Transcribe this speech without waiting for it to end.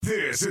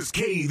This is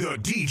K the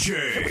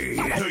DJ,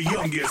 the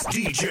youngest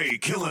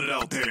DJ killing it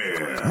out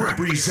there,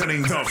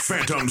 representing the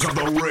phantoms of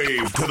the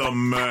rave to the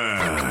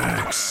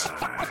max.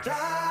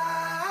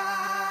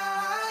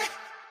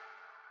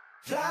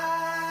 Fly.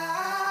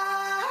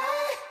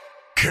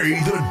 K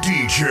the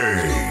DJ.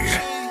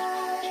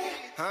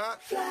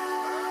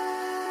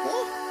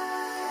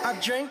 I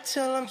drink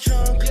till I'm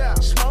drunk,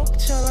 smoke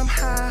till I'm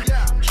high,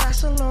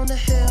 castle on the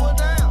hill,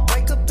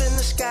 wake up in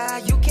the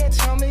sky. You can't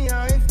tell me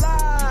I ain't fly.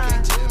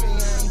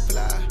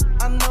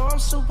 I know I'm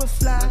super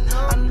fly,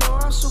 I know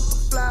I'm super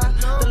fly.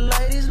 The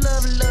ladies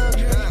love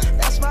luxury,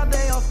 that's why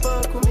they all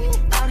fuck with me.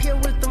 Out here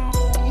with the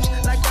moves,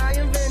 like I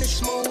invented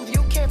smooth.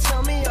 You can't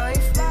tell me I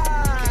ain't fly.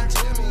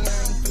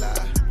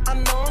 I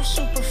know I'm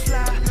super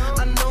fly,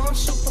 I know I'm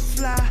super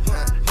fly.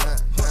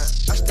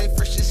 I stay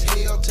fresh as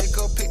hell, take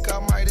a pic, I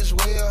might as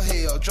well.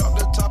 Hell, drop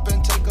the top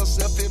and take a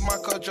selfie, my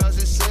car drives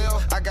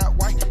itself. I got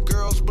white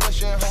girls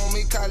blushing,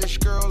 homie, college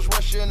girls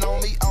rushing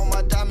on me. All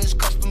my diamonds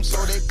custom,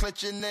 so they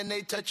clutching and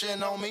they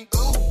touching on me.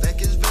 Ooh,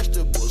 think it's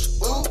vegetables,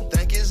 ooh,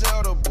 think it's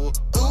edible,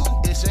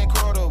 ooh, it's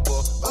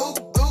incredible, ooh,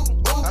 ooh,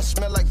 ooh. I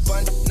smell like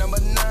fun, number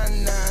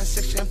 99,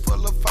 section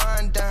full of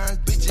fine dimes.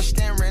 Bitches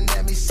staring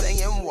at me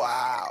saying,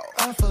 wow.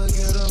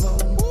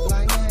 Unforgettable,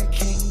 like that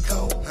King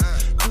Cole,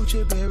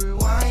 Gucci berry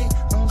wine.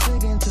 I'm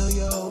taking to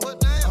your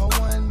a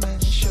one-man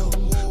show,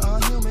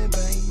 a human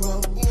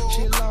bankroll.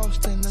 She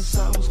lost in the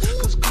sauce,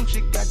 cause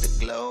Gucci got the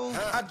glow.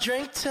 I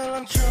drink till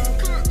I'm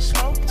drunk,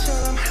 smoke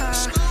till I'm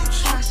high,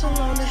 castle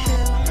on the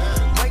hill,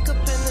 wake up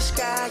in the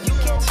sky. You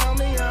can't tell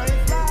me I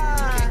ain't fly.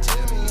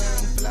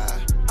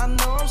 I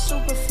know I'm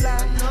super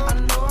fly, I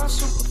know I'm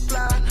super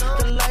fly.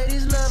 The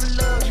ladies love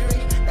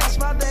luxury, that's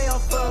why they all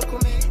fuck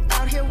with me.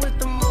 Out here with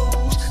the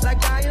moves,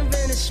 like I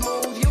invented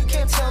smooth. You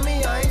can't tell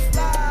me I ain't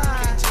fly.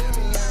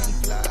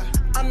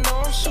 I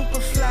know I'm super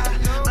fly,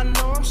 I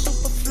know I'm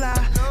super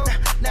fly.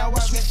 Now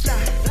watch me fly.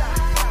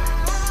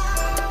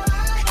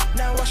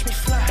 Now watch me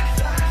fly.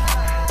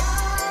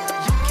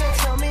 You can't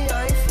tell me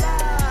I ain't fly.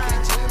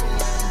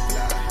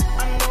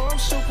 I know I'm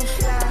super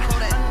fly,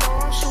 I know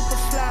I'm super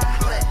fly.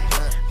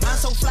 I'm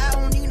so fly, I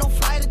don't need no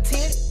flight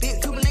attendant.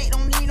 Big Cuban ain't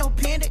don't need no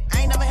pendant. I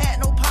ain't never had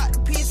no pot to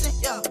piss in.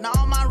 Yeah, now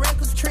all my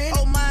records trend.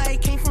 Oh my,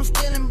 came from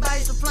stealing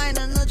bikes to flying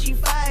another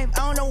G5. I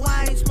don't know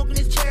why I ain't smoking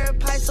this cherry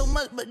pie so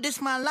much, but this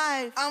my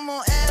life. I'm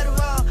on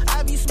Adderall,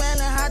 I be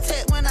smelling high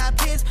tech when I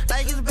piss,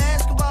 like it's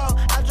basketball.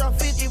 I drop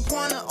 50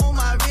 pointer on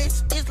my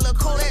wrist. It's Lil'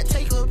 Kodak,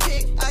 take a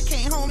pic. I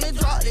came home and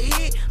dropped the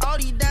hit. All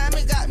these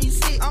diamonds got me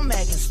sick. I'm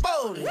acting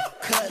spoiled.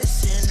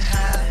 Cussing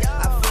high,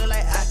 I feel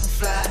like I can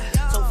fly.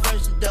 So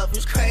first it up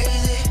is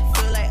crazy.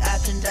 Feel like I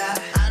can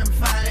die. I done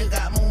finally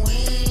got my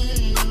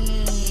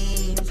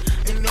wings.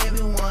 It made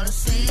me wanna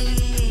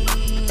sing.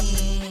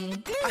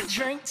 I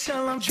drink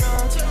till I'm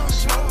drunk,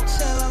 smoke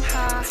till I'm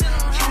high,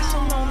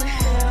 castle on the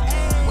hill,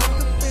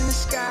 wake up in the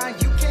sky.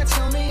 You can't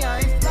tell me I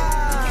ain't fly.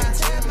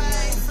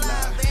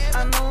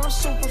 I know I'm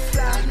super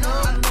fly, I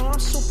know I'm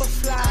super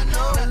fly.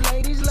 The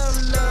ladies love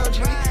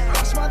luxury,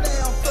 that's why they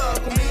all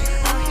fuck with me.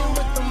 Out here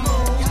with the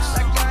moves,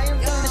 like I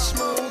invented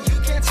smooth. You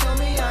can't tell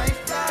me I ain't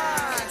fly.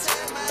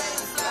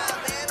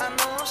 I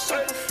know I'm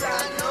super fly, I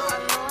know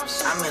I'm super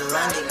fly. I'm in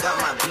London, got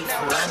my beat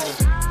from London.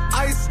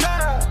 Ice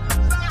style,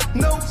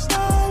 no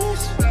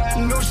stylish,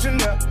 no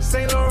Chanel,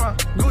 Saint Laurent,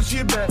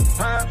 Gucci bag,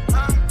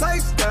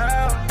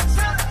 lifestyle,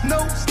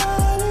 no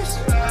stylish,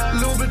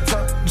 Louis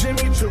Vuitton,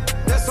 Jimmy Choo,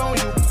 that's on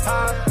you,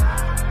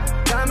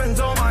 diamonds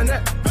on my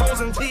neck,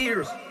 frozen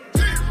tears,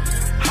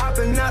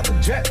 hopping out the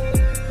jet,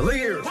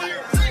 Lears,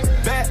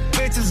 bad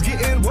bitches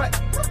getting wet,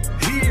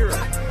 here,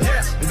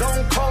 yes,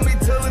 don't call me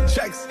till the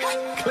checks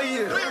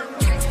clear.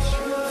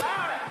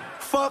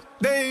 Fuck,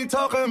 they ain't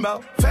talking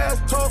about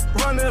fast talk,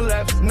 running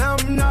laps. Now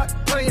I'm not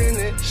playing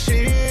it,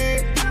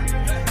 shit.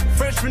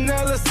 Fresh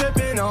vanilla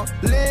sipping on,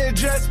 lid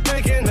just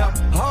picking up.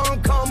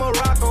 Hong Kong,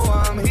 Morocco,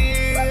 I'm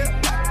here.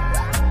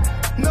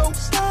 No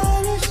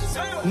stylish,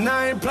 and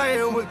I ain't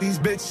playing with these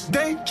bitches.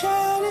 They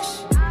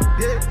childish,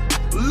 yeah.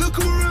 Look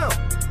around,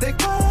 they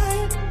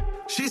quiet.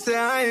 She said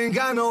I ain't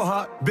got no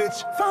heart,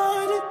 bitch.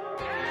 Find it.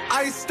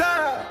 Ice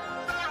style.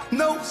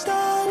 No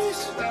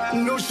stylish,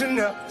 no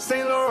Chanel,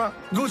 Saint Laurent,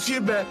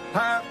 Gucci bag,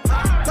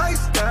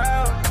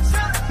 lifestyle.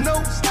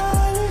 No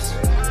stylish,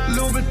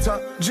 Louis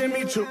Vuitton,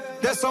 Jimmy Choo,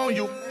 that's on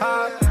you.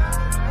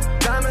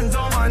 Diamonds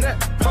on my neck,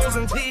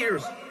 frozen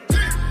tears.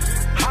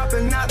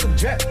 Hopping out the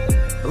jet,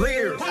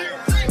 Lears.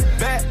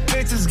 Bad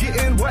bitches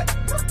getting wet,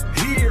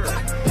 here.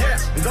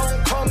 Yes,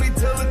 don't call me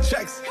till the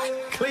checks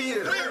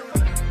clear.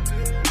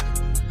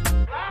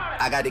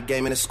 I got the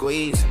game in a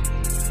squeeze.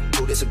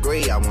 Who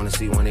disagree? I wanna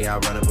see one of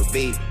y'all run up a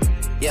beat.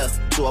 Yeah,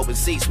 2 open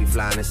seats, we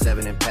flying in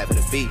 7 and pat for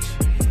the beach.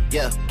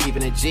 Yeah,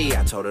 keeping it G,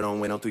 I told her don't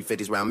win on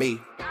 350s round me.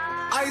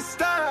 Ice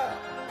style,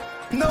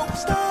 no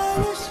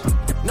stylish.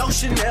 No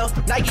Chanel,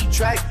 Nike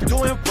track,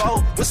 doing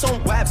roll with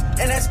some waps,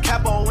 and that's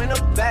capo in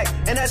the back,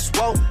 and that's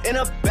roll in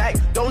the back.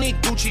 Don't need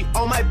Gucci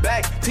on my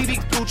back, TV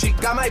Gucci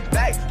got my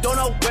back. Don't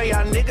know where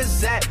y'all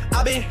niggas at.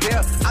 I been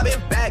here, I been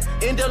back,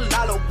 in the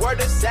lala, word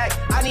of Zach.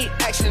 I need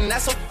action,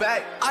 that's a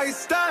fact. Ice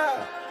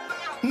style,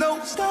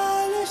 No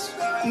stylish,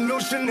 no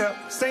Chanel,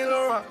 Saint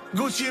Laurent,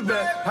 Gucci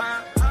bag.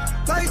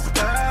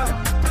 Lifestyle,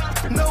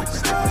 no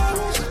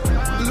stylish,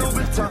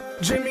 Louis Vuitton,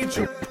 Jimmy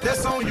Choo,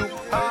 that's on you.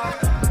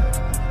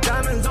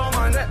 Diamonds on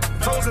my neck,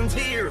 frozen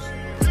tears.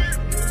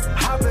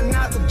 Hopping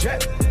out the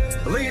jet,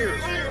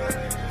 leers.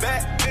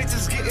 Bad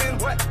bitches getting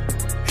wet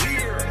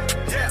here.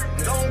 Yeah,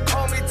 don't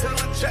call me till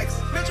the checks.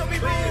 Bitch, I'll be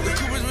clear. The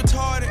coupe is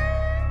retarded.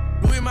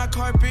 Louis my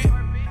carpet.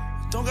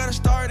 Don't gotta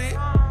start it.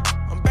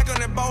 I'm back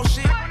on that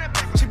bullshit.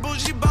 She bougie,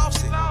 she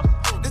bossy.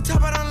 The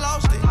top I done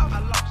lost it.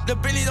 The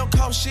Bentley don't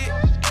cost shit.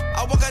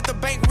 I walk out the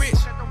bank rich.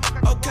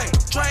 Okay,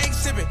 drink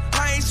sipping,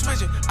 I ain't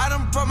switching. I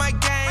done brought my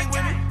gang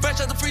with me.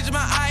 Fresh out the freezer, my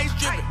eyes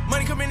dripping.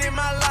 Money coming in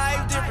my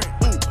life different.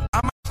 Ooh,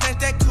 I might snatch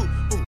that coupe.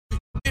 Ooh,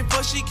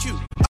 before she cute.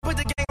 I put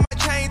the gang on my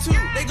chain too.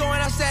 They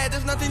going outside,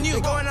 there's nothing new.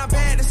 They going out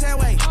bad the same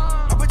way.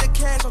 I put the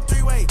cash on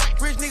three-way.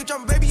 Rich nigga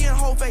dropping baby in the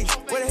whole face.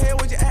 Where the hell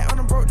would you at on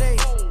them broke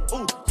days?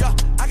 Ooh, yeah,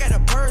 I got the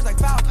birds like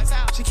Falcon.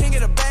 She can't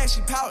get a bag,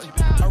 she pouting.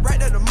 I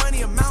racked up the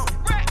money, a mountain.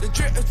 The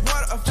drip is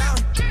water, a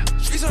fountain.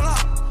 Streets on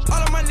lock.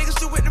 All of my niggas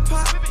still with the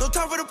pot. No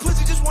time for the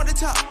pussy, just want the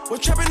top. We're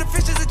trapping the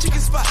fish as a chicken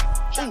spot.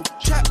 Ooh,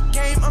 trap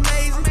game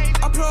amazing.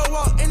 I plug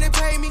walk and they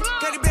pay me.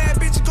 Got the bad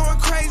bitches going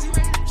crazy.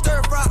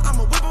 Stir fry,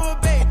 I'ma whip up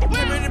a baby.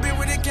 Came in the bit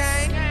with the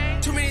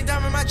gang. Too many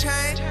diamonds in my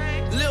chain.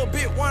 Little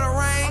bit wanna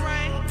rain.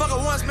 Fuck her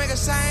once, make her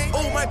sing.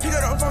 Ooh, my Peter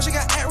on the phone, she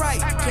got act right.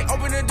 Can't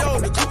open the door,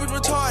 the coupe is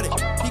retarded.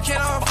 He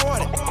cannot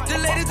afford it. The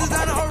latest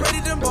designer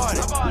already done bought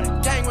it.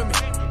 Gang with me.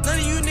 None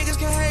of you niggas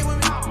can hang with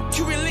me.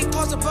 Cuban link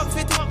cost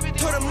 $1.50.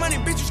 Told her money,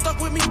 bitch, you stuck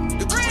with me.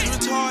 The coupe is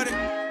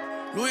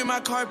retarded. Louis my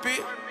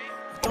carpet.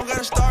 Don't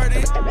gotta start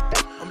it.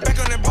 I'm back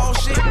on that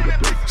bullshit.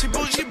 She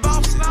bougie, she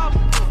bossy.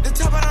 The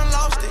top I done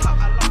lost it.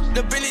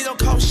 The Bentley don't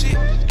cost shit.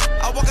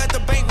 I walk out the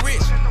bank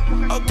rich.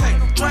 Okay,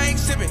 drink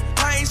sipping,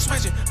 I ain't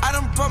switching. I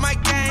done brought my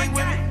gang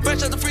with me.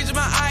 Fresh out the freezer,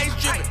 my eyes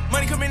dripping.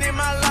 Money coming in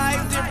my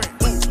life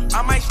different. Ooh,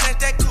 I might snatch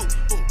that coupe.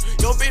 Ooh,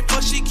 yo bitch,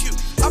 fuck, she cute.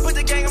 I put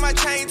the gang on my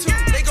chain too.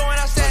 They going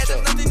outside,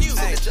 there's nothing new.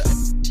 Hey.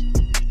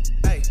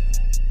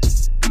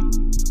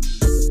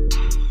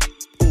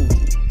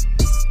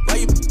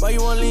 Why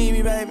you wanna leave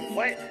me, baby?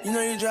 What? You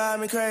know you drive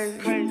me crazy.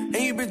 And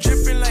you been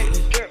dripping lately.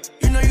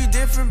 You know you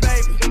different,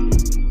 baby.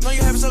 Know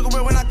you have a circle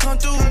when I come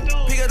through.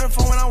 Pick up the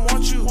phone when I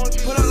want you.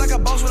 Put up like a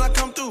boss when I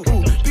come through.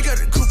 Pick up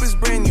the coupe, it's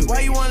brand new.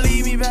 Why you wanna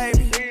leave me,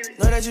 baby?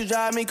 Know that you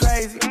drive me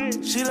crazy.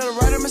 She let her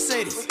ride a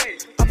Mercedes.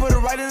 I put her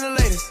right in the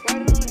latest.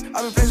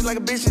 I been flashing like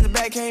a bitch since the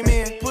back came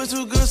in. Put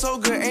too good, so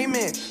good,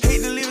 amen.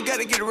 Hate to leave it,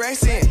 gotta get the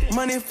racks in.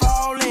 Money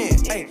fall in,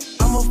 ayy,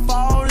 I'ma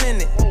fall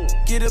in it.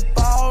 Get a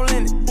ball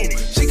in it.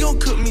 She gon'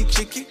 cook me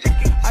chicken.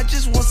 I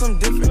just want something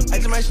different. I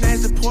just might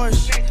snatch the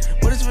Porsche.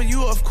 But it's for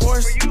you, of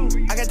course.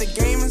 I got the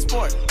game in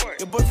sport.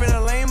 Your boyfriend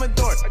a lame, a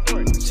dork.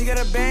 She got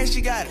a bag,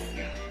 she got it.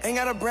 Ain't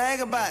gotta brag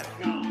about it.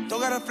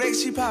 Don't gotta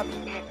flex, she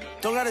poppin'.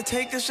 Don't gotta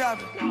take the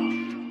shopping.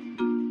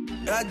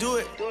 And I do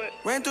it.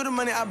 Ran through the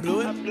money, I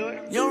blew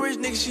it. Young rich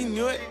nigga, she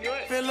knew it.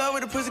 Feel in love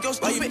with the pussy, go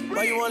stupid.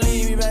 Why you wanna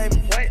leave me,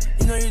 baby?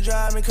 You know you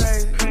drive me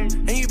crazy.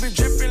 And you been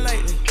dripping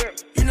lately.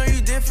 You know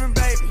you different,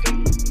 baby.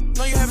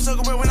 Know you have a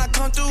circle when I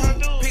come through.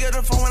 Pick up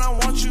the phone when I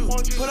want you.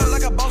 Put up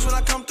like a boss when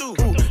I come through.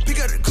 Pick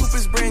up the coupe,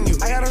 it's brand new.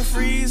 I gotta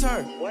freeze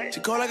her.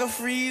 She cold like a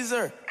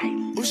freezer.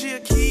 Ooh, she a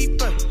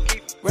keeper.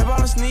 Rap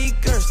all the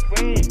sneakers.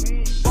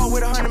 Bought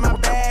with 100 in my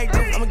bag.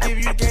 I'ma give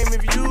you a game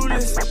if you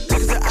listen.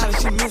 Niggas the island,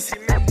 she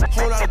missing.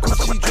 Whole lot of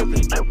Gucci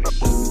dripping.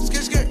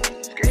 Skirt, skirt.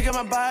 Pick up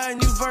my buy a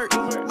new vert.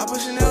 I put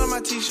Chanel on my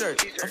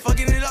t-shirt. I'm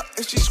fucking it up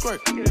if she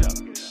squirt.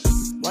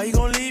 Why you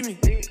gon' leave me?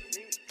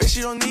 Bitch,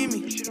 she don't need me.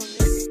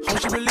 Hope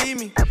she believe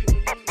me.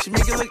 She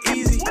make it look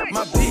easy.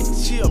 My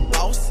bitch, she a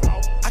boss.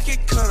 I can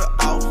cut her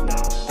off.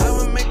 I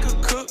would make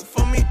her cook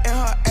for me and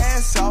her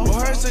ass off. For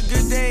her, it's a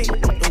good day.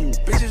 Ooh,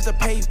 bitches to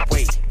pay.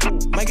 Wait,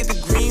 might get the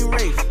green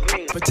race.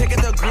 Protect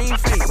the green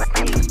face.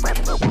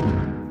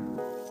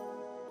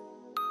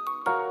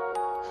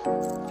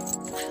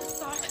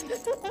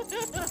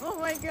 Oh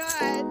my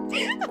god.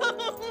 Oh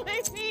my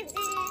baby.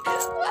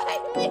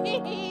 Why me?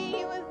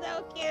 He was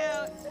so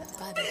cute.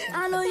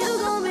 I know you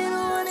gon' be the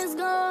one that's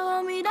gon'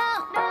 hold me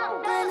down.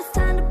 When it's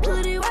time to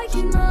put it work,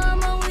 you know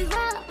I'm always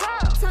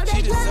out. So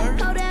that clap,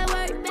 hold that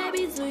work,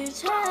 baby, do you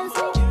trust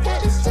me? Cut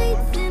the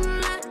streets in the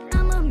lot,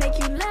 I'ma make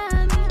you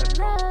love me.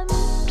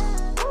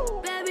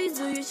 Baby,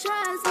 do you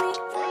trust me?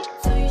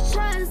 Do you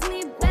trust me?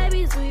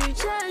 Baby, do you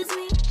trust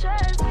me?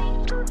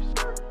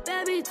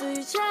 Baby, do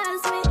you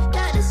trust me?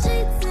 Got the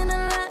streets in the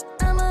lot,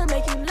 I'ma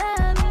make you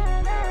love me.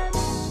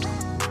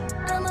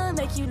 I'ma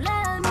make you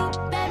love me.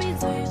 Baby,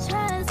 do you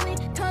trust me?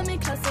 Come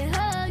and close and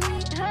hug me,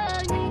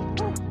 hug me.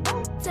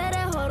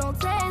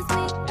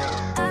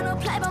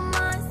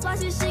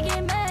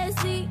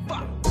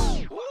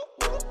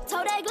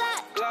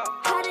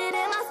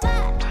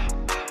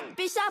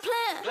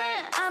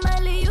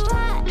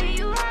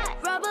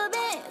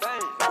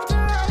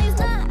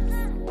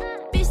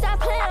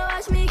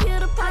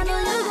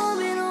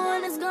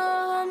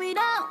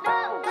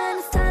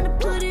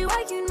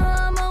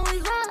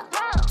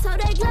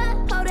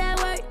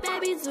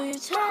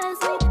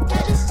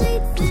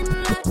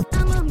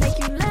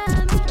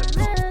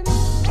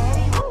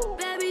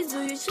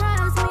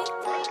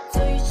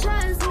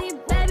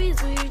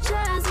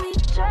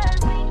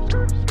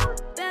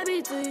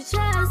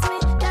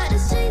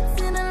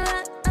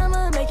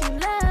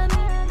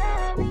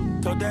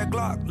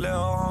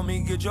 little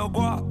homie, get your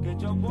guap.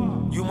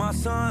 You my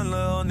son,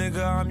 little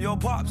nigga, I'm your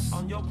pops.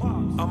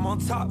 I'm on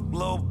top,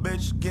 little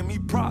bitch, give me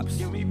props.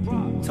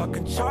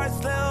 Talking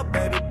charts, little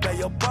baby, play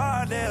your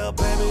part, little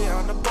baby.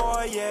 I'm the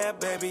boy, yeah,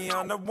 baby,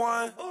 I'm the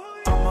one.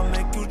 I'ma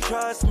make you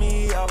trust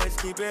me, always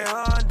keep it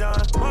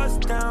undone.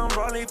 Bust down,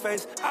 rolling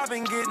face, I've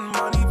been getting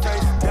money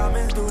face.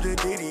 Diamonds do the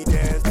Diddy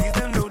dance, these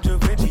the new Da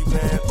Vinci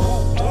pants. Ooh,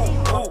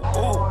 ooh, ooh,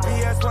 ooh,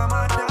 that's why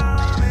my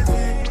diamonds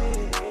hit.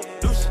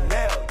 New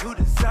Chanel, you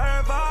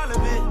deserve all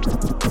of it.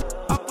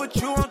 I put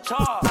you on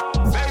top,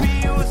 baby,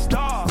 you a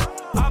star.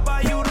 I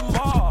buy you the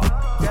mall,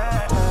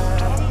 yeah.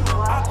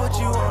 I put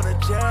you on a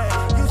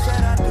jet, you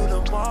said I do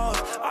the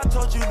most. I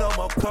told you no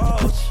more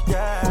coach,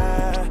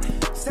 yeah.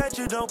 Said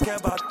you don't care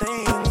about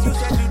things, you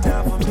said you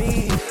down for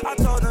me. I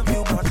told them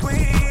you my queen,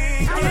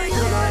 yeah,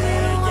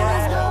 yeah,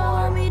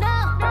 yeah. Hold me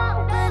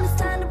down, when it's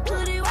time to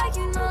put it right,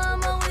 you know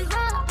I'm always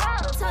down.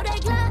 So that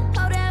glad,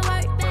 hold that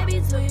work,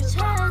 baby, till you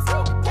trust me.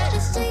 Get the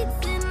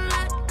streets in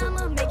lock,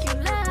 I'ma make you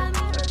love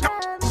me.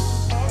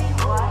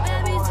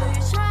 Baby, till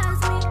you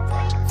trust me,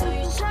 till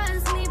you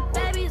trust me,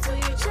 baby, till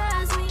you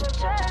trust me.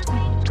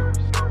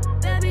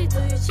 Baby,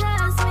 till you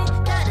trust me.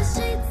 Got the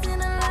streets in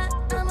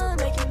lock, I'ma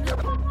make you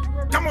love me.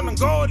 Come on and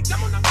go,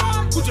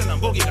 kuja na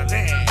mbogi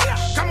gade.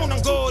 Come on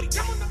and go,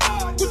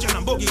 kuja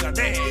na mbogi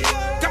gade.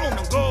 Come on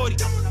and go,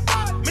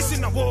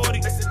 missing a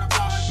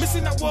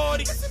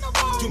worry,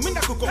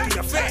 Juminda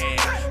kukokia fe.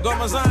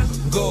 Gomazan,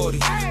 Gori,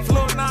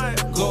 Flow 9,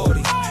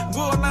 Gori,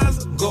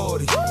 Guanaz,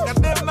 Gori,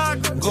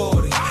 Gademnak,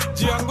 Gori,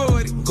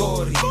 Giangori,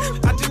 Gori,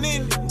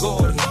 Atinin,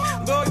 Gori,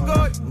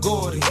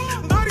 Gori,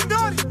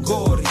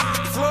 Gori,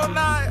 Flow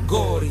 9,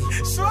 Gori,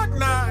 Swag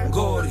 9,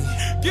 Gori,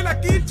 Gila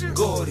Kid,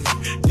 Gori,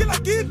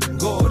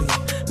 Gori,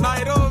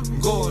 Nairobi,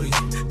 Gori,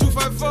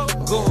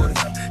 254, Gori,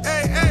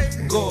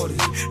 hey, Gori,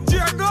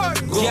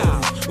 Giangori, Gori.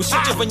 Yeah.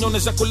 Usije vanyone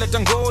za kuleta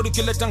ngori,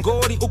 kileta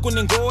ngori, uku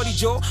ni ngori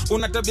jo.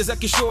 Una tabia za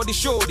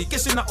kishori,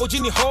 kesi na oji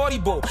ni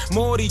horrible,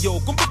 mori yo.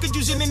 Kumbuke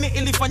juzi nini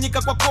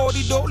ilifanyika kwa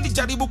korido.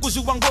 Lijaribu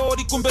kuzua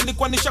ngori, kumbe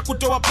likuwa nisha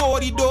kutoa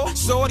porido.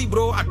 Sorry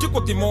bro,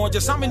 atuko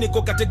kimoja, sami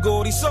niko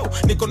kategori. So,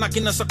 niko na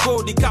kina sa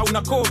kodi, ka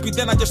una copy,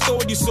 then I just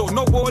told you so.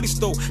 No worries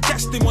though,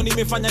 testimony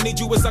mefanya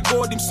nijuwe za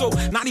God him so.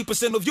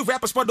 90% of you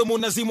rappers pado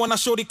munazimwa na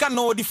shori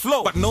kano di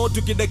flow. But no,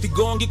 tukideki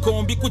gongi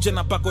kombi, kuja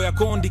na pako ya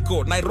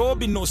kondiko.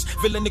 Nairobi knows,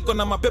 vile niko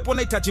na mapepo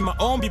na itaji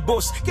maombi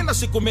boss. Kila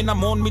siku mena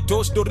mon mi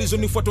toast, do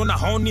reason ifuato na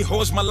honey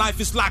horse. My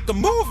life is like a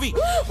movie,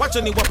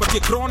 wacha ni wapatie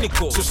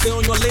chronicle. So stay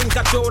on your lane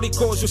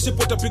catoricals,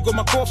 usipota pigo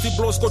makofi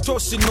bros.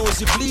 Kotosi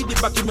nozi, bleedi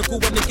baki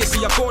mekuwa ni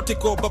kesi ya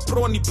cortical. But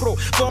pro ni pro,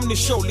 form ni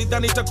show,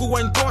 lidhani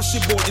itakuwa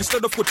impossible.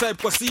 Instead of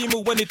kutype kwa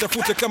simu, when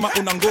itafute kama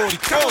unangori.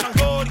 Come on and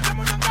go,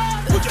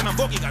 kuja na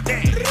mbogi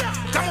gade.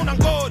 Come on and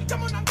go,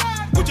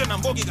 kuja na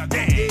mbogi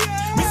gade.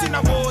 Missing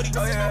a worry,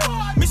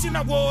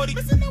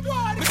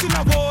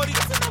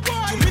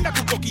 Juminda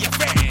kukokia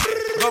fe.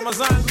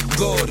 Ramazan,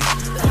 Gori,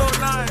 Flow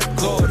 9,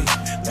 Gori,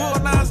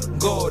 Guanaz,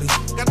 Gori,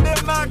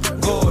 Gademnak,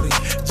 Gori,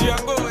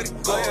 Giangori,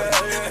 Gori,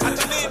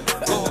 Atanin,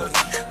 Gori,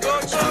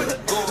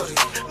 Gori.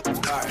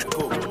 Alright,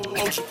 cool.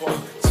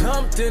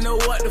 Jumped into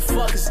what the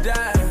fuck is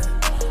that?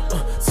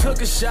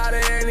 Took a shot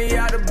at any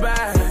out of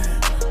bag.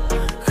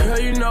 Girl,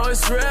 you know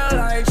it's real,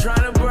 I ain't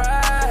tryna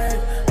brag.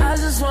 I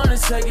just wanna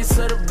take it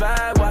to the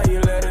bag while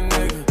you let a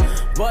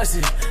nigga bust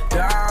it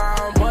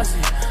down, bust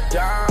it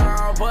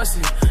down, bust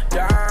it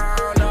down,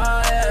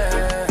 oh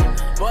yeah.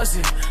 Bust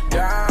it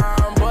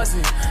down, bust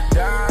it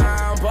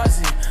down,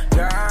 bust it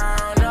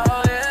down,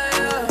 oh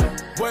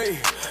yeah. Wait,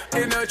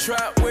 in the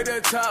trap with the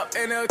top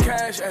and the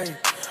cash, ayy.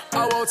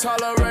 I won't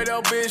tolerate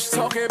a bitch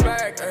talking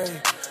back,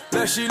 ayy.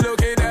 That she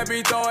looking at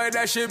me throwing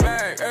that shit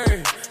back,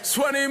 ayy.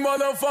 20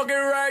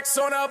 motherfucking racks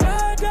on a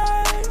bad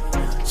day.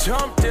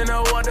 Jumped in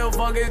a what the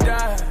fuck is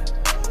that?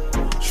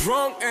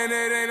 Drunk and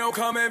it ain't no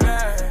coming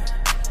back.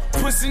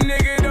 Pussy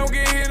nigga don't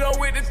get hit up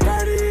with the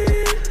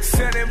 30.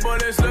 Sending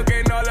bullets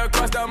looking all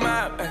across the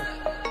map.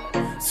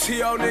 See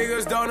y'all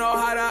niggas don't know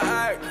how to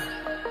act.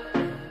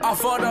 I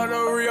fought on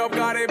the re-up,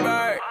 got it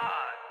back.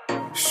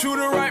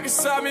 Shooter right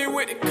beside me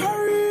with the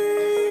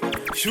curry.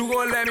 You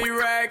gon' let me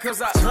rag,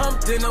 cause I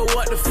jumped into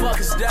what the fuck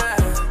is that?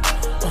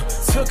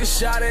 Took a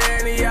shot at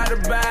any out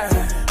of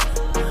bag.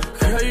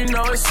 Girl, you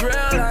know it's real,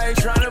 I ain't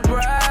tryna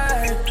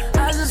brag.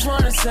 I just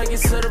wanna take it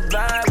to the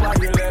bag while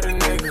you let a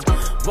nigga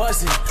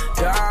bust it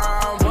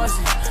down, bust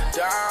it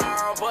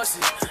down, bust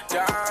it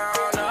down,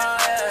 oh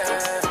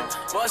yeah.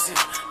 Bust it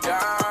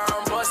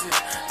down, bust it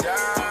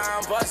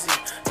down, bust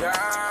it down,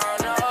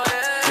 oh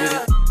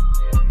yeah.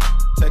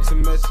 Text a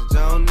message,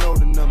 I don't know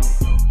the number.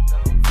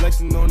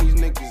 Flexing on these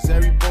niggas,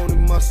 every bone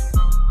and muscle.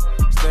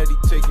 Steady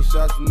taking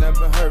shots,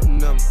 never hurting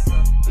them.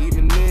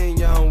 Even then,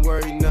 y'all don't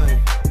worry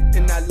nothing.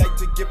 And I like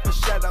to give a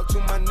shout out to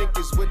my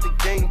niggas with the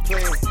game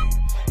plan.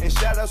 And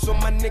shout outs on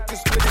my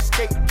niggas with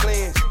escape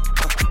plans.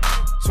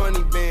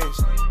 20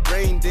 bands,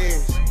 rain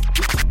dance.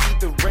 We can beat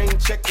the rain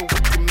check or we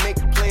can make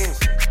plans.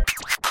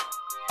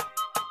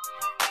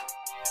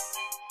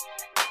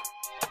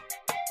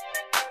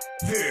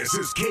 This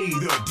is is K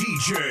the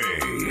DJ,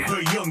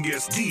 the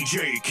youngest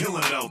DJ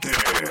killing it out there,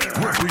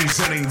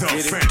 representing the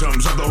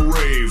phantoms of the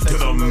rave to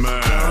the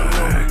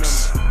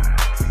max.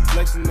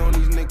 Flexing on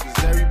these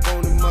niggas, every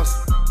bone and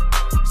muscle.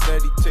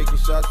 Steady taking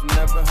shots,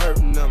 never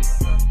hurting them.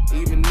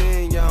 Even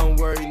then, y'all don't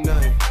worry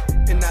nothing.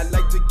 And I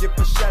like to give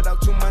a shout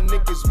out to my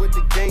niggas with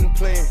the game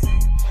plan.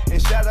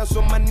 And shout outs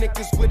on my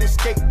niggas with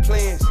escape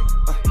plans.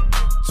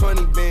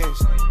 20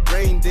 bands,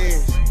 rain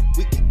dance.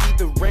 We can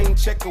either rain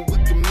check or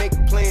we can make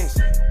plans.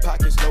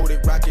 Pockets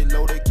loaded, rocket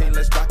loaded, can't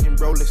let's rock and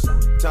roll this.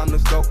 Time to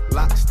go,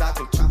 lock, stock,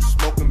 and two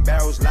smoking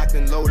barrels locked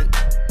and loaded.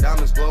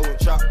 Diamonds glowing,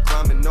 chop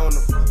climbing on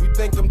them. You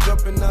think I'm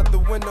jumping out the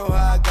window,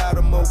 how I got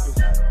them open.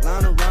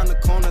 Line around the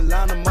corner,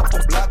 line them up,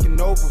 I'm blocking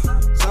over.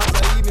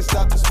 Sometimes I even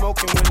stop the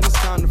smoking when it's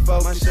time to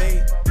focus. My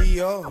shade,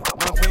 Dior,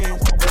 my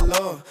pants,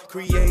 galore.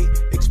 Create,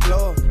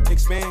 explore,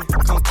 expand,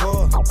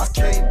 concord. I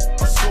came,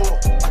 I saw,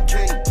 I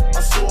came,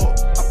 I saw.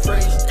 I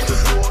praise the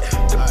Lord,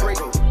 the break,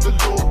 the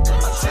Lord. I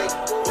take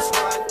what's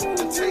mine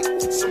and take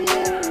some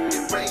more.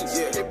 It rains,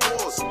 it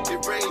pours,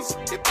 it rains,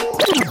 it pours.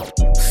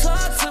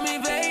 Talk to me,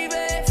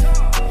 baby.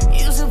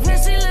 You's a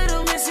pretty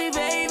little missy,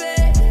 baby.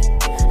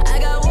 I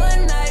got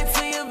one night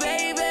for you,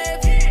 baby.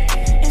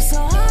 It's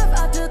so hard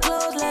out the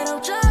clothes, let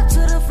them drop to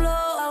the floor.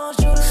 I want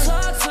you to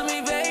talk to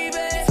me,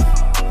 baby.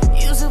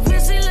 You's a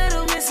pretty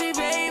little missy,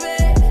 baby.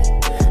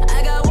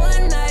 I got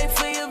one night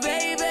for you,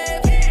 baby.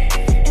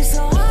 It's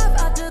so hard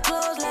out the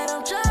clothes, let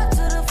them drop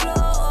to the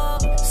floor.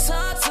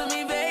 Talk to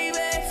me,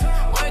 baby.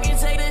 Work and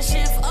take the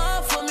shift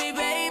off for me,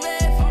 baby.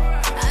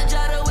 I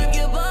try to whip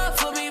your butt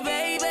for me,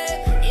 baby.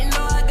 You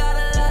know I got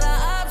a lot of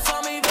ops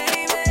for me,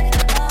 baby.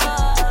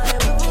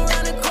 Whip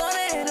around the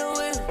corner, hit a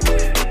whip.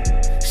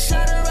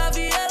 Shot a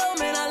Raffaello,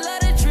 man, I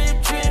let it drip,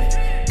 drip.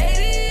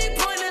 80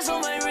 pointers on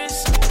my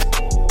wrist.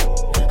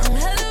 I'm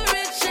hella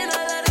rich and I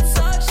let it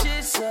talk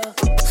shit, so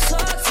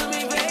talk to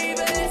me,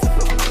 baby.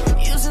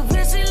 You's a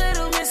pretty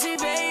little missy,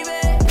 baby.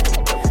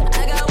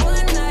 I got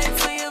one night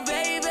for you,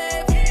 baby.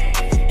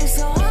 It's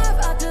so hard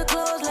out the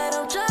clothes, let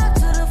them drop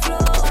to the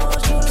floor. I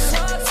want you to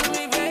talk to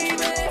me,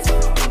 baby.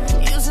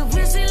 You's a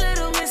pretty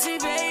little missy,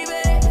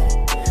 baby.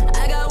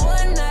 I got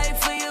one night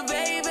for you,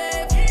 baby.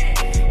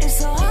 It's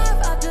so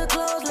hard out the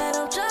clothes, let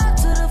them drop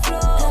to the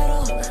floor. Let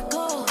them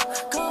go,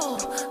 go,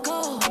 go,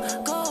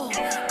 go,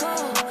 go,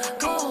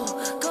 go,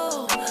 go,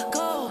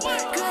 go.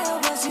 Girl, I'll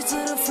bust you to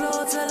the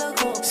floor, tell her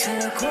go.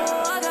 Tell her go,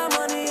 I got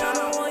money, I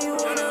know what you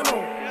wanna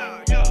know.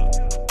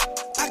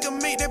 I can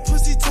make that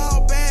pussy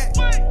talk back.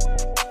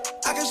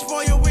 I can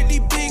spoil you with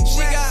these big racks.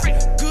 She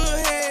got good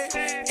head,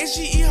 and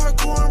she eat her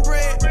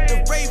cornbread. The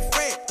Ray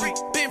Fred,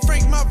 Ben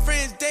Frank, my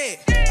friend's dead.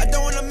 I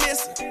don't wanna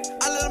miss her.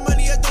 I love the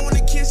money, I don't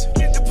wanna kiss her.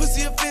 The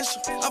pussy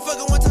official. I fuck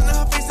her one time to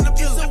her face in the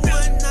pillow. It's a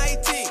one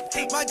night thing.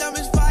 My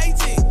diamonds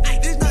fighting.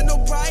 There's not no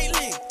bright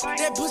link.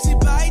 That pussy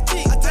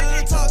biting. I tell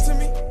her to talk to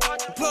me.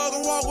 The plug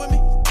and walk with me.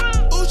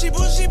 Ooh, she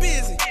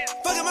busy.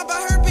 Fucking my by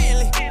her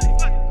Bentley.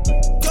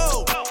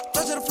 Go. Go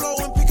to the floor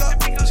and pick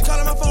up. She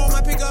calling my phone,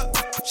 I pick up.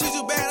 She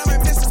too bad, I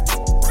might miss her.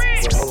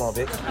 Wait, hold on,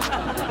 Vic.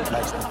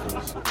 Nice one,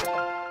 please.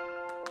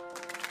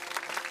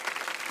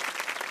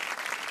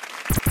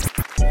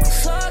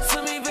 Talk to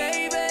me,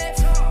 baby.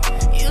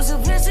 You's a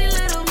pretty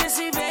little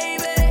missy,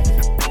 baby.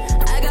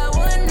 I got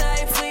one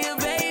night for you,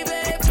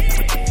 baby.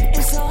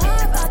 It's so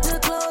hard out the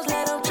clothes,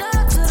 let them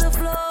drop to the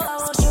floor. I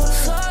want you to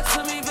talk to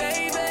me,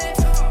 baby.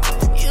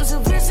 You's a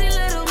pretty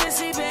little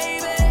missy,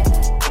 baby.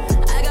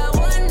 I got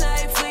one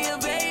night for you,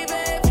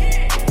 baby.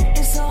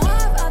 It's so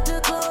hard out the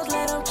clothes,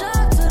 let them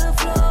drop to the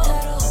floor.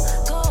 Let them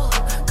go,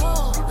 go,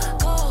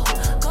 go,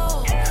 go,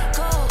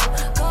 go,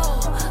 go,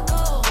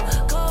 go,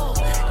 go.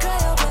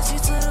 Girl, I'll bust you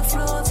to the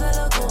floor, tell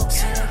her go.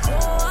 Tell her go,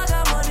 I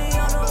got money, I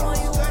know what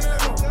you wanna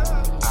know.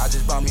 I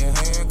just bought me a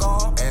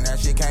handgun, and that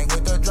shit came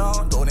with the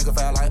drum. Throw nigga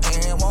fat like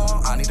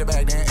N1. I need to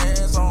back then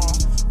hands on.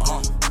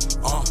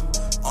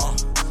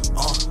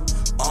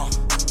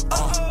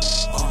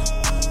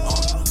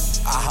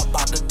 I hop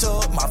out the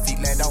tub, my feet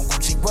land on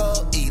Gucci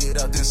rug. Eat it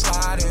up, then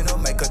slide in her,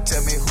 make her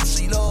tell me who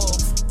she love.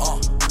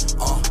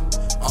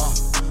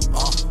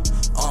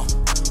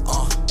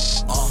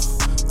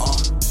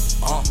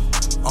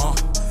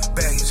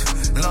 Baggage,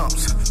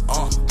 lumps,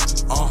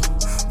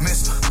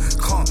 Mr.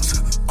 Clumps,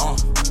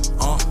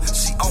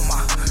 she on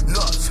my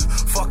nuts,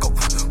 fuck up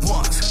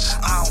once,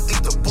 I don't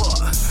eat the butt,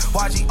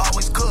 why she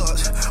always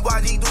cuss,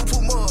 why she do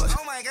too much,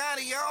 oh my god,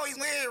 he always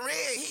wearing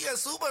red, he a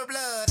super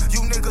blood,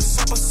 you niggas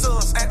super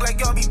sus, act like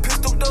y'all be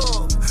pistol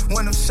dub,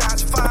 when them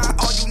shots fire,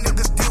 all you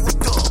niggas deal with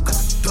duck,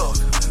 duck,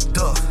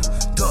 duck,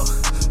 duck,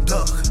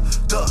 duck,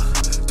 duck,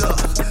 duck,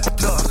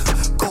 duck,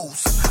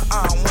 goose,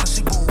 I don't wanna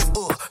see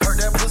move, heard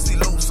that pussy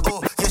loose,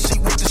 yeah she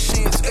with the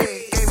shits,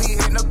 ayy, gave me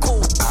in the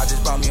cool, I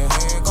just bought me a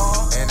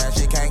handgun, and that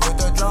shit came with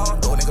the drum,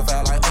 throw nigga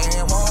fat like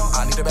N1,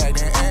 I need to back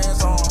then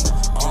hands on,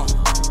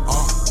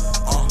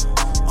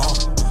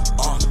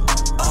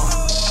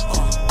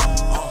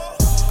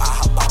 I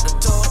hop out the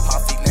tub, my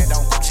feet land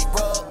on Gucci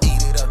rug,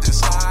 eat it up then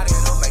slide in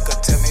her, make her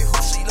tell me who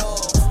she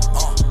love.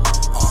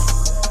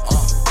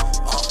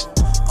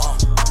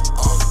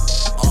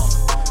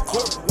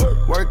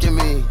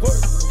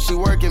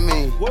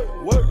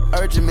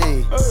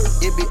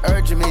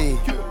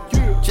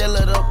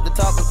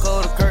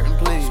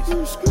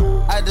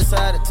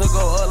 to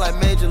go up like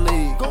Major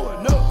League.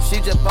 She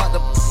just popped the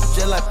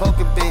just like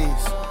poking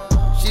beans.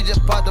 She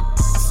just popped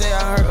the say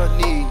I hurt her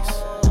knees.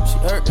 She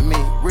hurting me,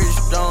 Rich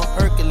Stone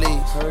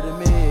Hercules. Hurting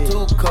me.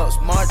 2 cups,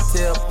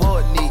 Martell,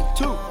 pour neat.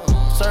 2.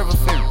 Serve a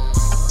finger,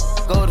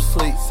 go to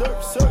sleep.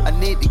 I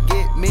need to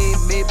get me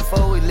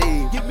before we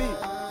leave.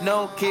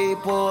 No key,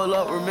 pull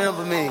up,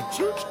 remember me.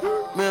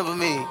 Remember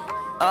me.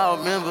 Oh,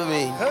 remember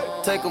me.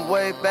 Take 'em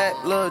way back,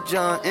 Lil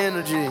Jon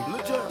energy.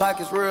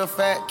 Pockets real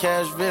fat,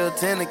 Cashville,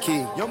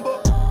 Tennessee.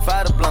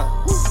 Fight a blunt,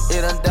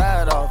 it done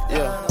died off,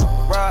 yeah.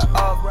 Ride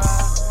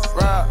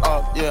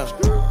off, yeah.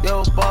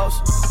 Yo, boss,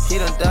 he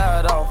done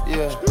died off,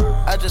 yeah.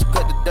 I just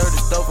cut the dirty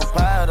stove and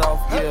pied off,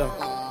 yeah.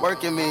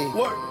 Working me,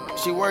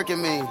 she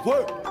working me,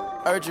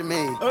 urging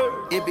me,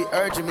 it be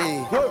urging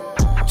me.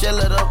 Chill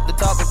it up the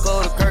top and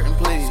close the curtain,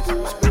 please.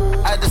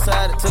 I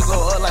decided to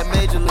go up like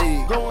Major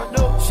League.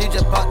 She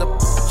just popped the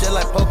just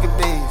like poking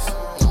beans.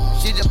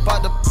 She just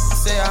popped the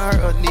say I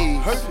hurt her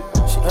knees.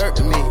 She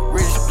hurting me,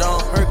 Rich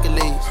Stone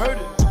Hercules.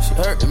 She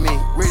hurting me,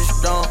 Rich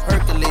Stone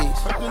Hercules.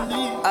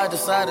 I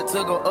decided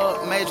to go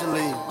up Major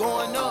League.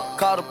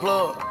 Call the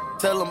plug,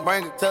 tell them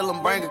bring it.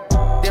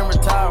 Then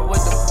retire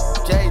with the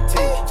JT.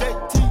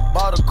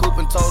 Bought a coupe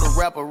and told the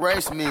rapper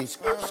race me.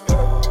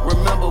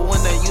 Remember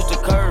when they used to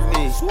curve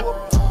me?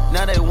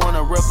 Now they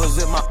wanna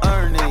represent my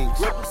earnings.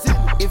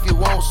 If you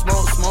won't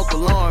smoke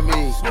alarm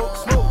me.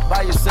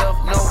 By yourself,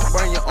 no,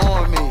 bring your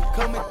army.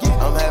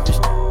 I'm having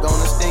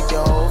gonna stink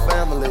your whole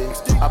family.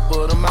 I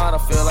put them out, I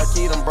feel like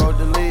he done broke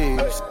the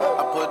leaves.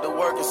 I put the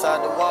work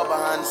inside the wall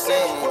behind the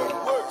scene.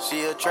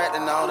 She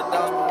attracting all the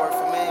dogs but work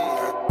for me.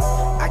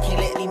 I can't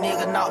let these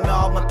niggas knock me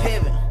off my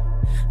pivot.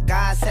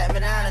 God sat me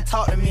down and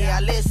talked to me, I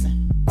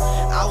listen.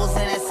 I was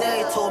in that cell,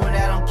 he told me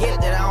that I don't get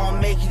that. I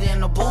don't make it in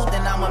the booth,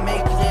 then I'ma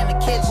make it in the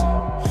kitchen.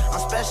 I'm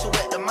special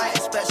with the mic,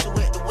 special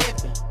with the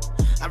whipping.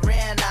 I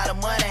ran out of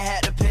money,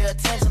 had to pay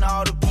attention.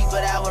 All the people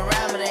that were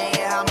around me, they ain't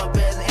have my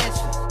best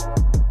interest.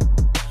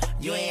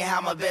 You ain't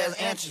have my best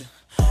interest.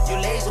 You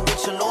lazy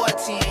with your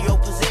loyalty and your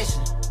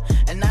position.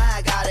 And now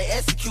I gotta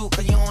execute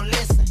cause you don't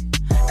listen.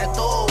 That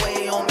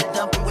throwaway on me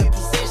dumping with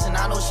precision.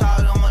 I know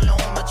Charlotte on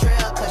my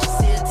trail cause she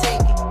see a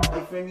ticket.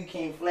 My friend, you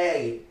can't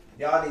flag it.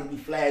 Y'all need to be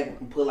flagged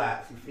and pull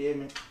out, you feel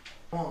me?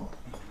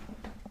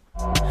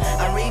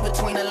 I read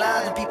between the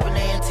lines and people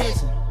their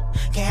intention.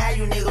 Can't have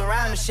you nigga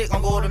around and shit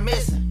gon' go to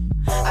missing.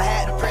 I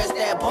had to press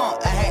that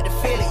bump, I had to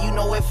feel it. You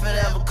know if it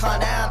ever come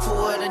down to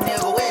it, a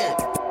nigga with it.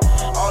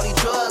 All these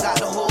drugs got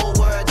the whole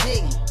world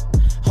jigging.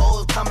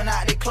 Hoes coming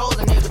out their clothes,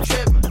 a nigga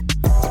tripping.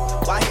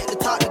 Why hit the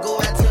top to go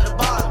back to the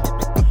bottom?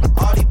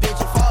 All these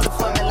bitches falling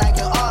for me like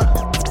an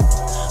autumn.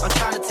 I'm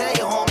trying to tell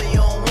you, homie,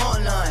 you don't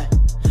want none.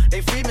 They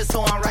free me,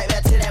 so I'm right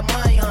back to that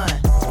money, hun.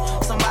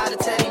 Somebody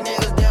tell these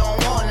niggas they don't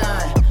want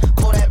none.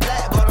 Call that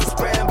black, but I'm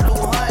spraying blue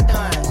hun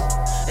done.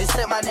 They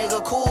said my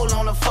nigga cool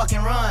on the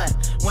fucking run.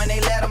 When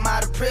they let him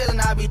out of prison,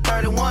 I be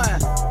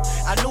 31.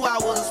 I knew I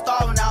wasn't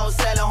starving, I was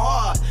selling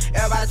hard.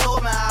 Everybody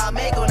told me how I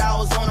make it when I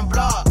was on the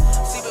block.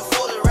 See,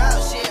 before the rap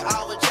shit,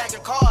 I was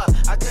jacking cars.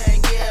 I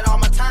couldn't get all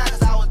my time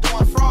cause I was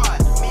doing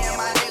fraud. Me and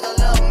my nigga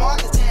Lil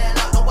Marcus tearing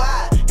up the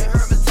wide. It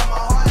hurt me to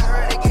my heart, I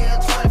heard it get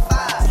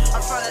 25.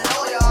 I'm trying to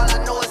know y'all, I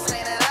know it's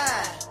ain't that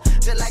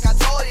line. Just like I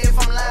told you, if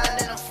I'm lying,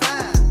 then I'm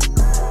flying.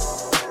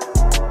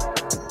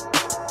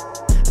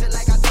 Just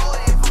like I told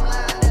you, if I'm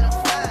lying, then I'm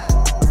flying.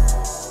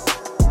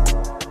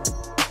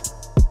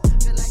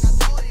 Just like I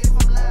told you, if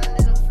I'm lying,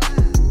 then I'm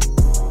flying.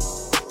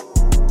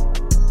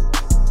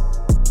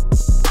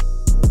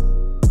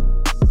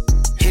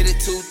 Hit it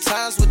 2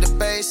 times with the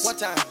bass. One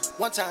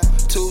time.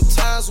 2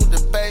 times with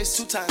the bass.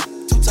 2 times.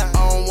 I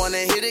don't wanna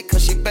hit it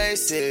cause she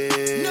basic.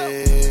 No.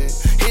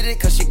 Hit it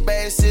cause she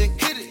basic.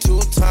 Hit it 2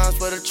 times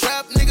for the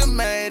trap nigga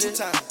made it.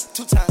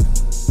 2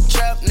 times.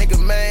 Trap nigga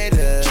made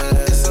it.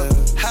 It's a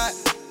hot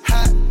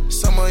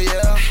summer,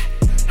 yeah.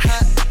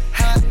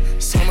 Hot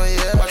summer,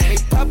 yeah. Watch me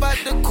pop out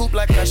the coupe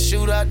like I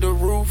shoot out the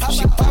roof.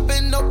 She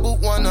poppin' the boot,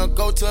 wanna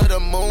go to the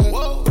moon.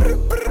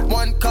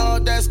 One call,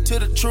 that's to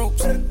the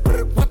troops.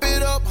 Whip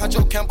it up,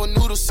 Huncho Campbell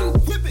noodle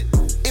soup.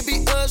 It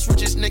be us,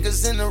 richest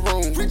niggas in the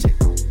room.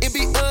 It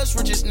be us,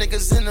 richest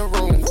niggas in the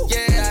room.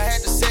 Yeah, I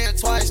had to say it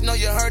twice, know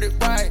you heard it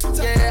right.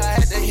 Yeah, I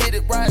had to hit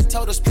it right,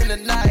 told her spend the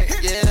night.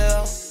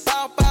 Yeah,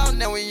 bow,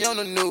 now we on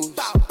the news.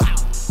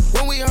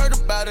 When we heard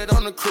about it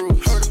on the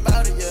cruise.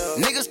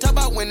 Niggas talk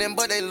about winning,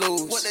 but they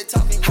lose. What they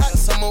talking about? Hot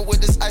summer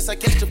with this ice, I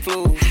catch the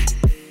flu.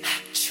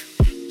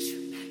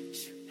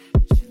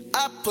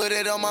 I put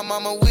it on my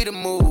mama, we the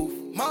move.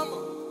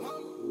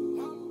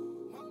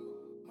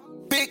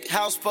 Big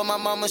house for my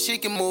mama, she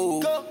can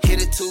move.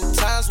 Hit it 2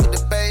 times with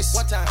the bass.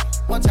 One time.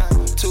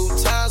 2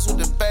 times with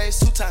the bass.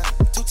 2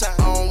 times.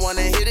 I don't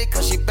wanna hit it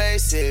cause she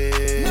basic.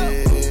 No.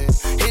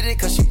 Hit it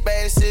cause she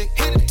basic.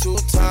 Hit it 2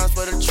 times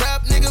for the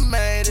trap nigga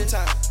made it.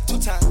 2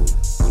 times.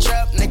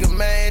 Trap nigga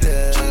made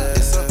it.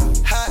 It's a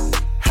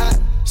hot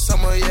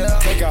summer, yeah.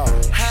 Take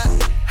off.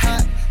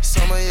 Hot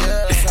summer,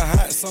 yeah. It's a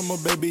hot summer,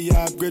 summer, baby,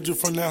 I upgrade you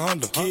from that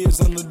Honda.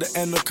 Kids under the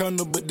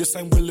anaconda, but this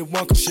ain't Willy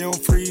Wonka. She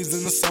don't freeze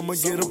in the summer,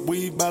 get a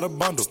weed by the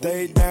bundle.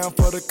 Stayed down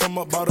for the come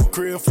up, bought a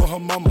crib for her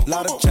mama.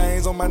 Lot of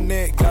chains on my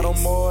neck, got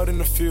on more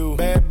than a few.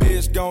 Bad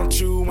bitch gon'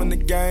 chew when the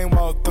game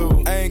walk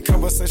through. Ain't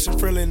conversation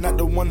friendly, not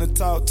the one to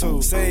talk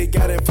to. Say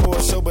got it for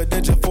a show, but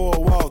that's just for a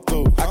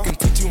walkthrough. I can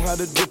teach you how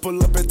to dip,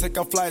 pull up and take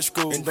a flight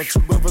school. And don't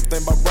you ever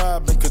think about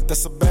robbing, cause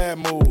that's a bad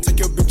move. Take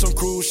your bitch on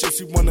cruise ships,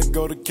 you wanna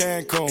go to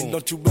Cancun. And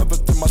don't you ever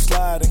think my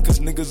sliding, cause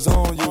niggas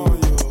on you.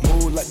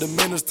 Move like the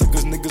minister,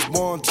 cause niggas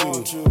want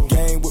you.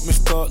 Game with me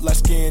stuck like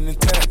skin and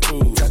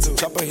tattoos.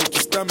 Chopper hit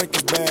your stomach,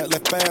 it's bad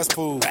like fast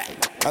food.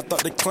 I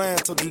thought the clan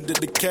told you that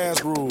the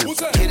cash rule.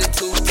 Hit it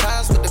 2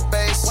 times with the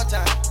bass. One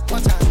time.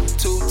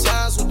 2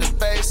 times with the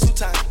bass. 2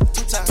 times.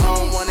 I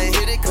don't wanna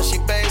hit it cause she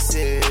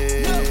basic.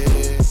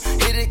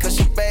 Hit it cause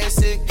she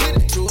basic. Hit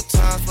it 2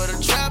 times for the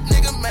trap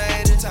nigga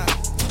made it.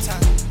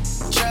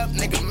 Trap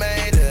nigga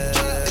made it.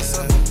 It's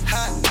a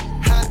hot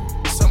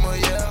summer,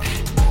 yeah.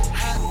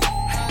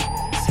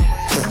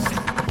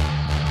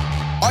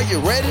 Are you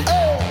ready?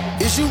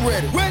 Is you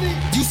ready? Ready.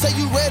 You say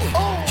you ready.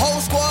 Whole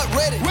squad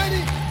ready.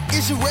 Ready.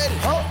 Is you ready?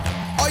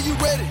 Are you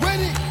ready?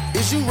 Ready.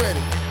 Is you ready?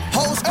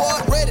 Whole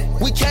squad ready.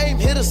 We came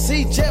here to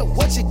see Jet.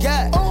 What you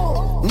got?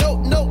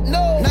 No.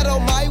 Not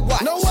on my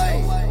watch. No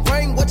way.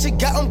 Bring what you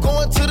got. I'm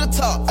going to the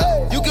top.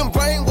 You can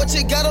bring what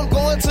you got. I'm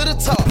going to the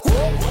top.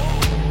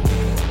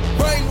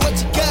 Bring what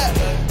you got.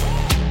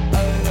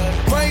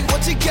 Bring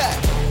what you got.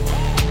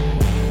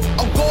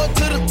 I'm going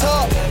to the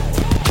top.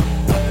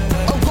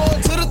 I'm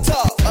going to the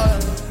top.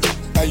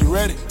 Are you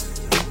ready?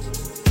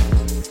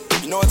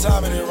 You know what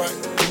time it is, right?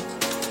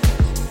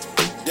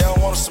 They don't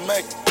want us to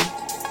make it,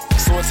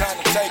 so it's time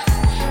to take it.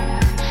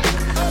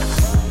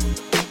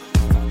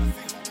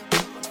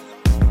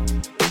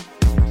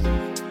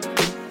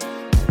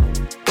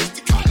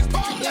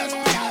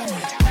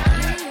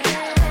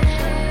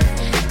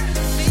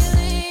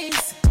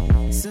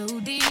 Feelings, so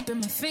deep in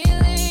my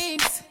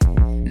feelings.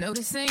 No,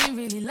 this ain't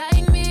really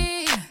like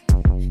me.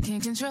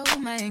 Can't control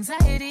my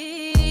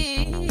anxiety.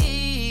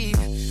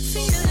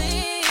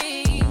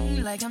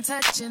 Feeling like I'm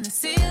touching the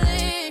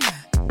ceiling.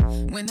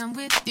 When I'm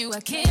with you, I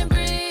can't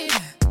breathe.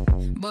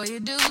 Boy, you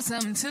do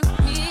something to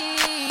me.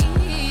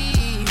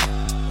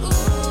 Ooh,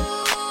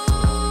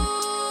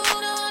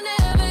 no, I'll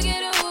never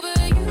get over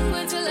you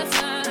until I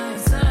find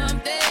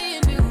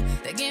something new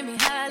that get me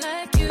high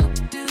like you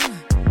do.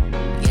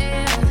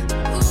 Yeah.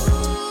 Ooh,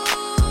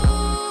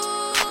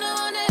 no,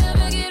 I'll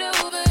never get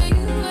over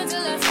you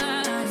until I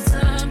find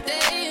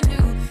something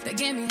new that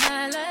get me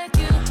high like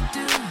you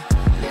do.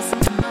 Listen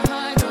to my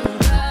heart go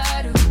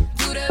bottom,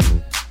 boot up.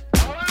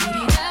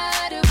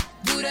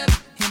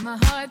 My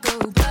heart go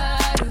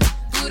bottom,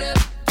 boot up,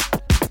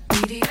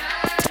 beat it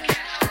bottom,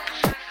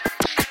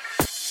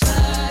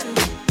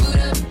 boot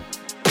up,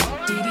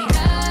 beat it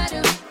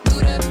bottom,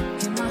 boot up.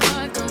 And my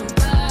heart go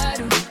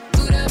bottom,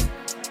 boot up.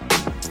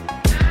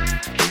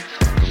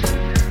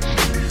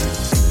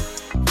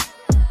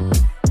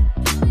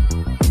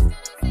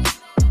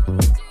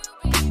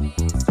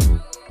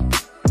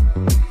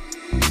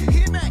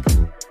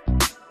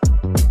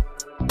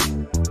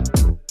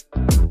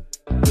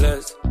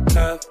 Let's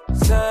have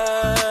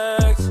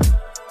sex,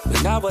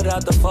 but not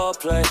without the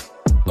foreplay.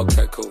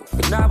 Okay, cool.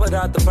 But not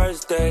without the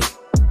first date.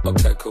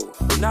 Okay, cool.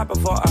 But not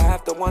before I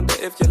have to wonder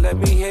if you let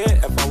me hit.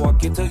 If I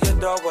walk into your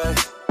doorway.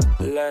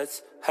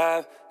 Let's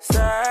have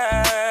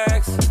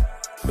sex,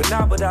 but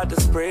not without the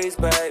sprees,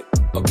 babe.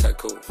 Okay,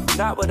 cool.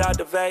 Not without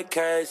the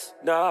vacays,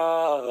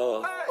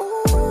 no. Ooh,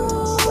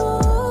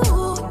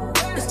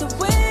 it's the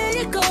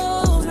way it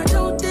goes. Now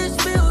don't this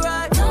feel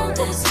right? Don't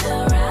this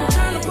feel right? I'm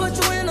trying to put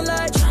you in the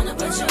light. Trying to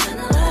put you in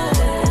the light.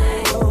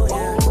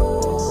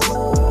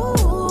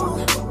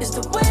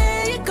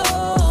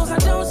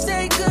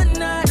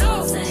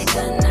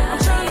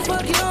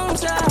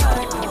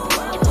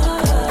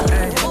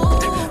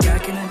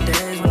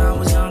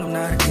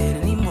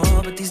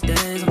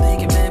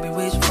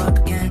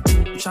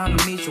 Trying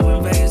to meet you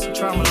in Vegas and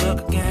try my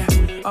luck again.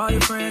 All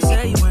your friends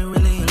say you ain't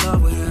really in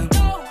love with him.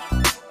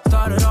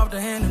 Started off the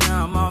hand and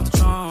now I'm off the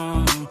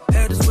throne.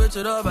 Had to switch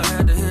it up, I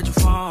had to hit your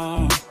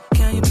phone.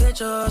 Can you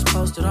picture us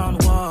posted on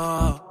the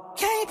wall?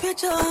 Can you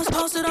picture us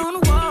posted on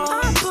the wall?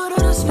 I put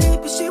her to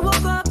sleep and she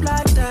woke up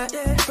like that.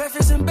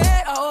 Breakfast in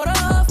bed, I order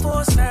her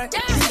for a snack.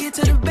 Then get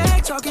to the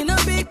bag, talking a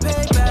big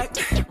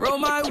payback. Roll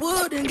my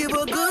wood and give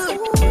her good.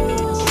 Ooh,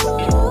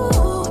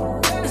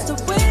 it's the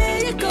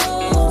way it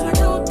goes.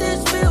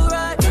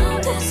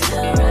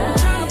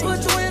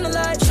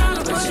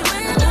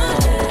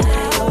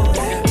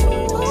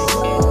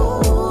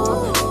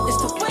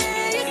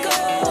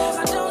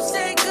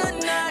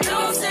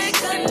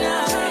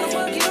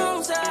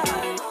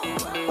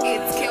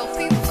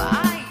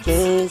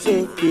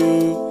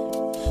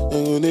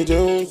 They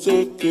down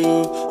so cute.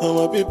 And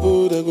my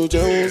people that go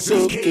down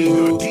so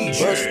cute.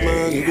 Boss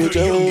man, you go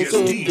down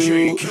so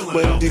cute.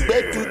 When the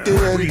bed to the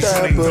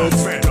enter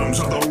body,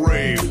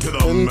 enter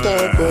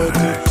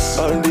body.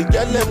 All the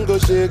girl them go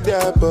shake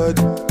their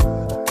body.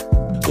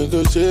 We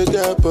go shake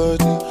that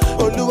body.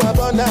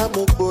 Oluwabona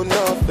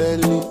Mugbono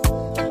Feli.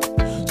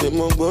 Say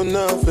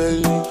Mugbono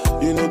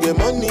Feli. You know get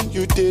money,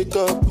 you take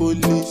up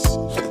police.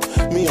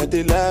 Me, I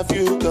dey love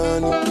you,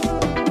 Ghana.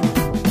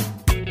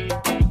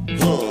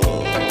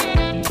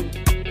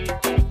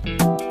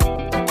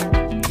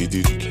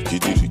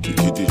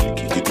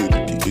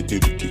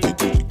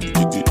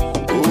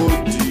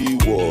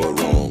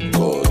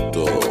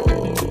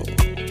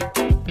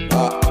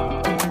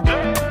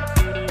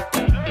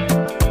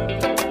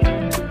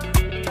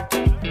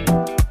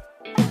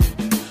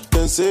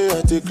 Say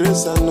I take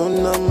grace and no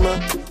nama,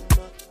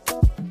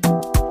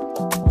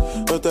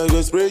 but I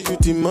go spray you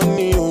the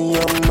money on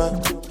your ma.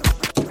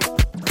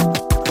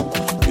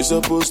 You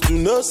supposed to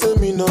know, say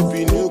me not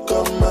be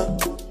newcomer.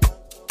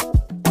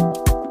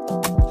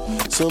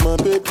 So my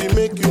baby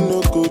make you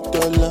no go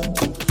dollar,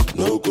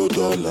 no go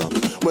dollar.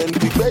 When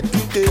the bed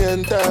they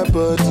enter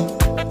body,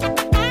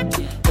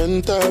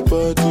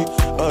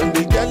 all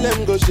the girl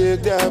them go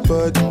shake their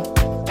body.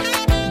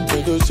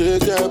 They go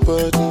shake their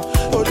body.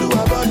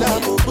 Oluwabona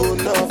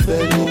Mugbono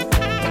Feli.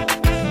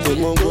 Say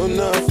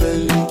Mugbono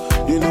Feli.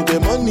 You know the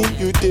money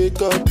you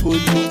take up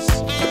police.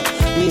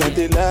 Me and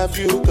they love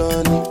you,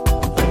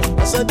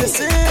 Ghana. As I they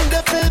sing,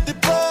 they pay the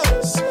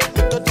price.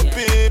 Make all the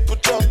people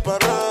jump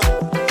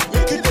around.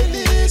 Make you they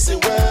listen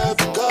well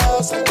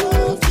because I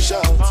go fish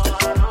out.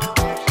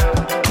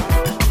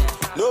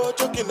 No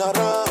joking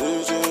around.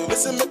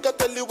 Listen, make I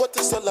tell you what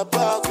it's all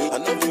about. I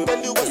know you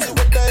tell you what's the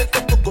weather in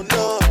the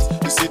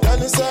coconut. You sit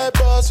down inside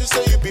boss, you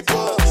say you be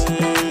boss.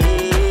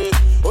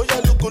 Oh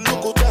yeah, look, da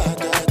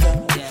da da.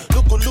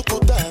 Look,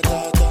 da da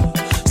da.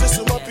 Say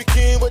so my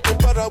pikin with the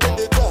para with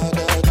the ga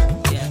ga ga.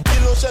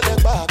 Kilo shele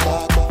ba ba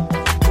ba.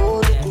 Oh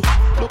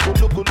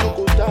look,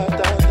 da da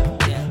da.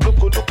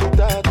 Look,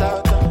 da da da.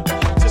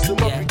 Say so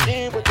my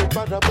pikin with the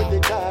para with the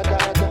ga ga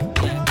ga.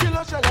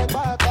 Kilo shele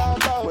ba ba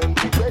ba. When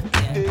we ready,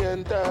 they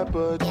enter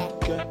body,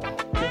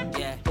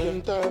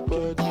 enter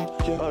body.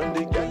 On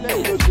the girl, let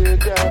go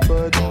shake their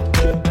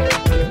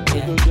body.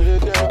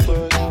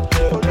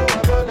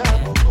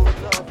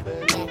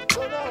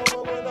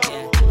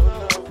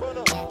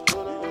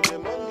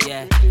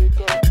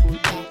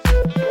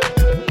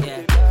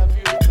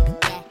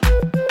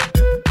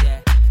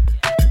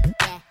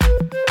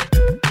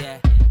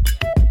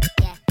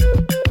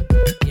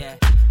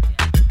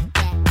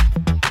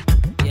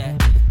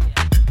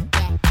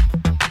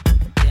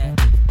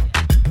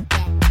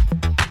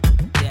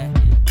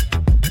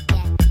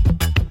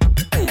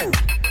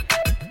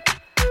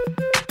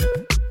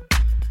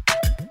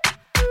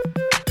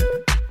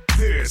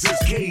 This is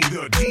King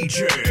the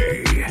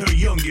DJ, the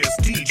youngest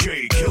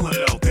DJ killing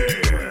it out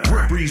there,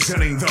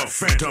 representing the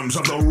Phantoms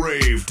of the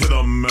Rave to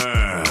the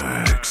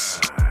max.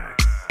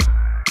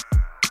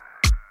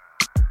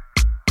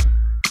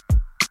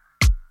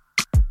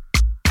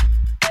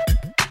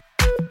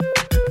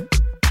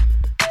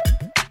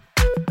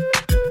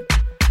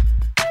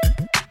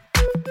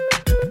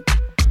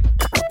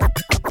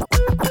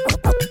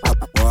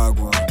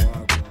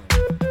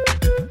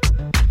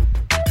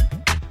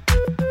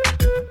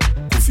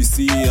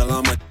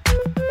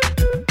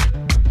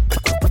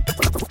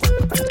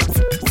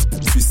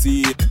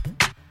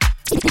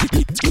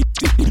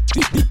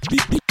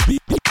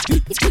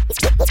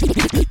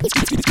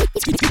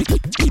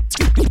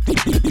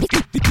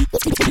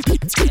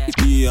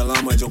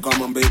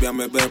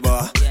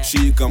 Amebeba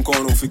shika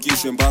mkono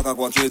ufikishe mpaka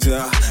kwa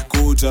kete,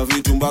 kuta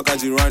vitu mpaka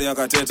jirani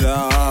akateta.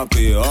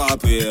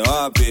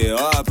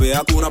 Wapi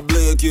hakuna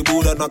bleki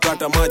buda,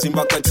 nakata maji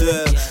mpaka che.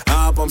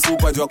 Hapa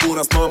msupa jua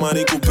kuna smama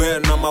ni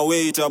kupen na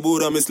mawaita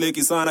buda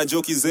misleki sana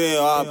joki ze.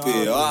 Wapi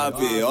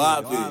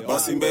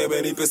basi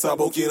mbebe nipe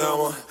sabo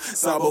kinama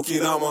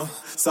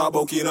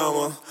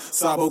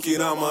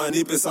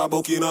nipe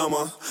sabo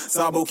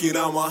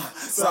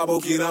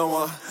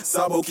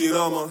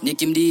kinama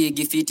nikimdii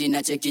gifiti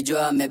na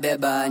chekijua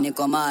amebeba,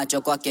 niko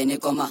macho kwake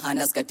niko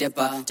mahanda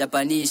skatepa,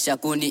 chapanisha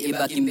kuni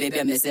ibaki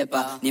mbebe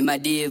amesepa, ni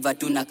madiva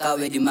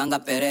tunakawe dimanga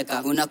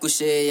pereka, kuna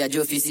kushea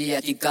jofisi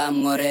ya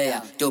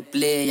kikamngorea, top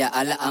player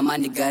ala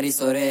amani gari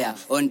sorea,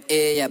 on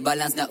air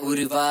balance na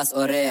reverse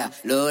orea,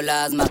 low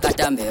lazima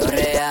katambe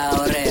orea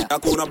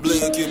hakuna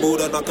bleki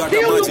buda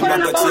nakata maji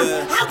mpaka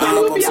che.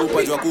 Hapa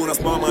msupa jua kuna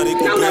smama ni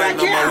kupen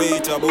na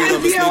mawaita buda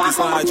misleki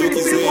sana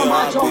joki ze.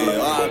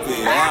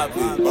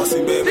 Wapi basi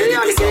mbebe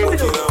nipe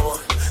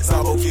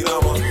sabo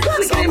kinama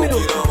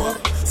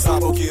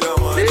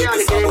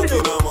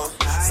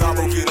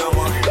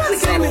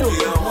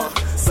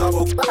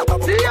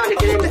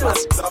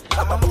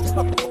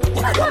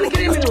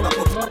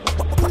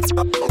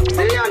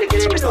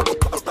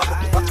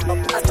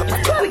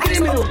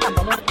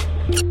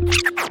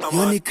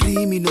Yoni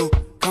criminal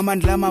kama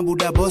ndlama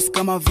buda boss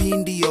kama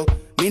vindio,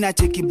 mina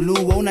cheki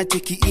blue wa una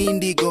cheki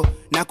indigo,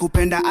 na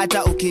kupenda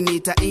hata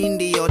ukiniita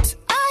idiot.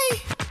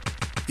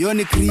 Yo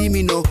ni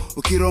criminal,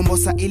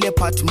 ukirombosa ile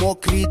part more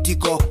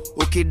critical.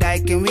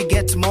 Ukidai can we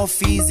get more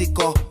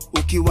physical?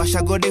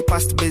 Ukiwasha gode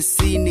past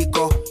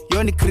besiniko.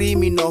 Yo ni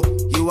criminal,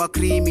 you are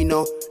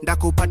criminal.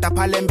 Ndakupata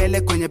pale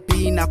mbele kwenye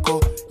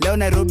pinako. Leo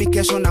Nairobi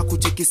kesho na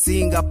kucheki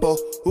Singapore.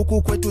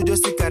 Huku kwetu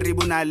Josi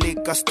karibu na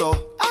liquor store.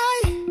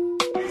 Ai!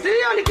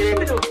 Yo ni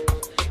criminal.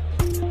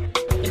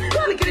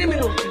 Yo ni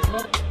criminal.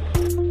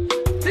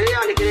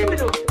 Yo ni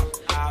criminal.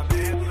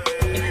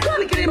 Yo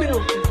ni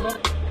criminal.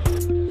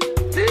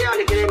 Yo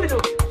ni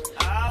criminal.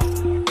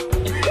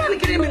 Yo ni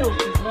criminal.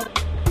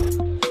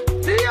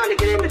 Yo ni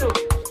criminal.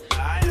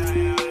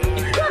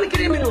 Yo ni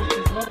criminal.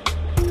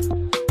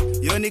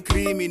 Yo ni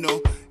criminal.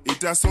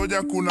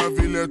 Itasoja kuna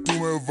vile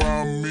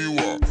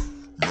tumevamiwa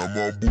na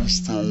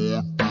mabusta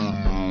wote